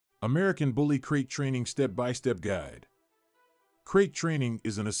American Bully Crate Training Step-by-Step Guide. Crate training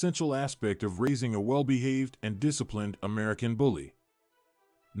is an essential aspect of raising a well-behaved and disciplined American bully.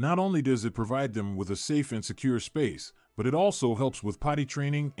 Not only does it provide them with a safe and secure space, but it also helps with potty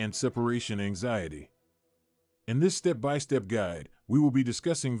training and separation anxiety. In this step-by-step guide, we will be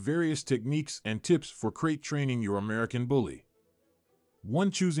discussing various techniques and tips for crate training your American bully. 1.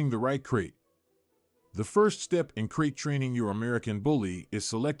 Choosing the right crate. The first step in crate training your American bully is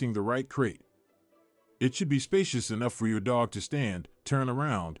selecting the right crate. It should be spacious enough for your dog to stand, turn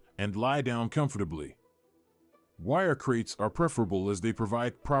around, and lie down comfortably. Wire crates are preferable as they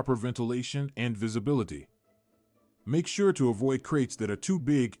provide proper ventilation and visibility. Make sure to avoid crates that are too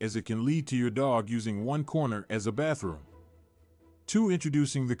big, as it can lead to your dog using one corner as a bathroom. 2.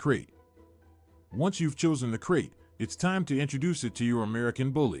 Introducing the crate. Once you've chosen the crate, it's time to introduce it to your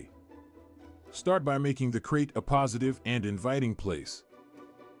American bully. Start by making the crate a positive and inviting place.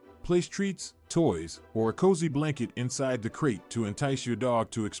 Place treats, toys, or a cozy blanket inside the crate to entice your dog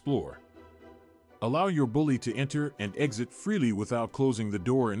to explore. Allow your bully to enter and exit freely without closing the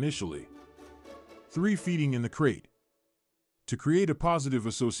door initially. 3. Feeding in the crate. To create a positive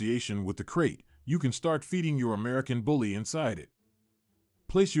association with the crate, you can start feeding your American bully inside it.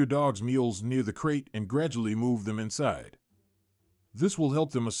 Place your dog's meals near the crate and gradually move them inside. This will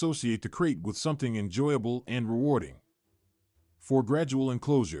help them associate the crate with something enjoyable and rewarding. 4. Gradual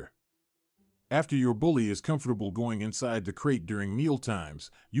enclosure. After your bully is comfortable going inside the crate during meal times,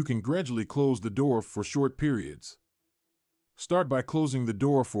 you can gradually close the door for short periods. Start by closing the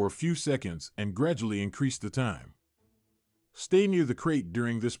door for a few seconds and gradually increase the time. Stay near the crate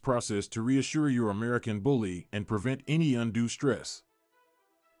during this process to reassure your American bully and prevent any undue stress.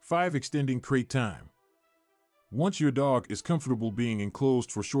 5. Extending crate time. Once your dog is comfortable being enclosed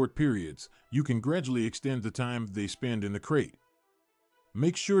for short periods, you can gradually extend the time they spend in the crate.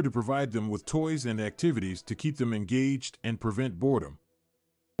 Make sure to provide them with toys and activities to keep them engaged and prevent boredom.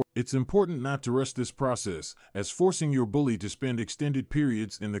 It's important not to rush this process, as forcing your bully to spend extended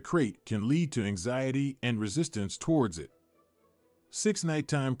periods in the crate can lead to anxiety and resistance towards it. 6.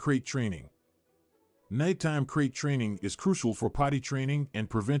 Nighttime crate training. Nighttime crate training is crucial for potty training and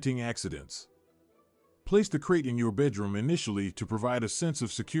preventing accidents. Place the crate in your bedroom initially to provide a sense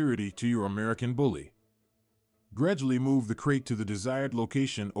of security to your American bully. Gradually move the crate to the desired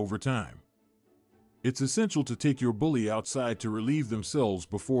location over time. It's essential to take your bully outside to relieve themselves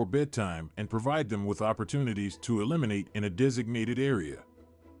before bedtime and provide them with opportunities to eliminate in a designated area.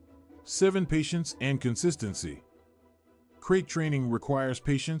 7. Patience and consistency. Crate training requires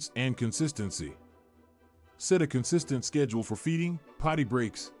patience and consistency. Set a consistent schedule for feeding, potty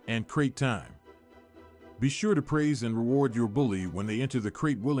breaks, and crate time. Be sure to praise and reward your bully when they enter the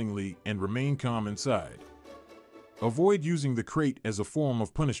crate willingly and remain calm inside. Avoid using the crate as a form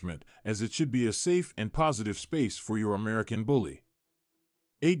of punishment, as it should be a safe and positive space for your American bully.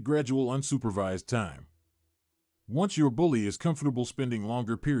 8. Gradual unsupervised time. Once your bully is comfortable spending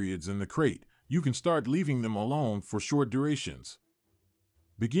longer periods in the crate, you can start leaving them alone for short durations.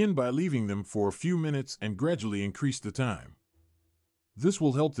 Begin by leaving them for a few minutes and gradually increase the time. This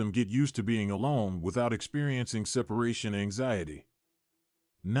will help them get used to being alone without experiencing separation anxiety.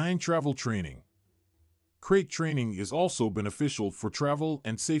 9. Travel training. Crate training is also beneficial for travel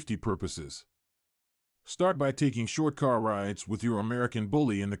and safety purposes. Start by taking short car rides with your American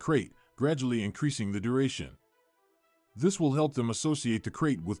bully in the crate, gradually increasing the duration. This will help them associate the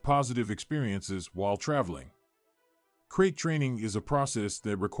crate with positive experiences while traveling. Crate training is a process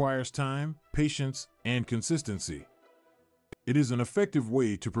that requires time, patience, and consistency. It is an effective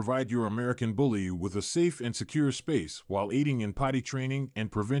way to provide your American bully with a safe and secure space while aiding in potty training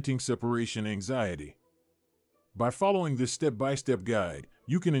and preventing separation anxiety. By following this step-by-step guide,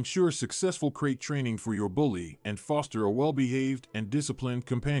 you can ensure successful crate training for your bully and foster a well-behaved and disciplined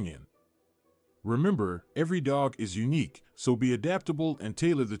companion. Remember, every dog is unique, so be adaptable and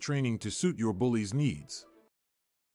tailor the training to suit your bully's needs.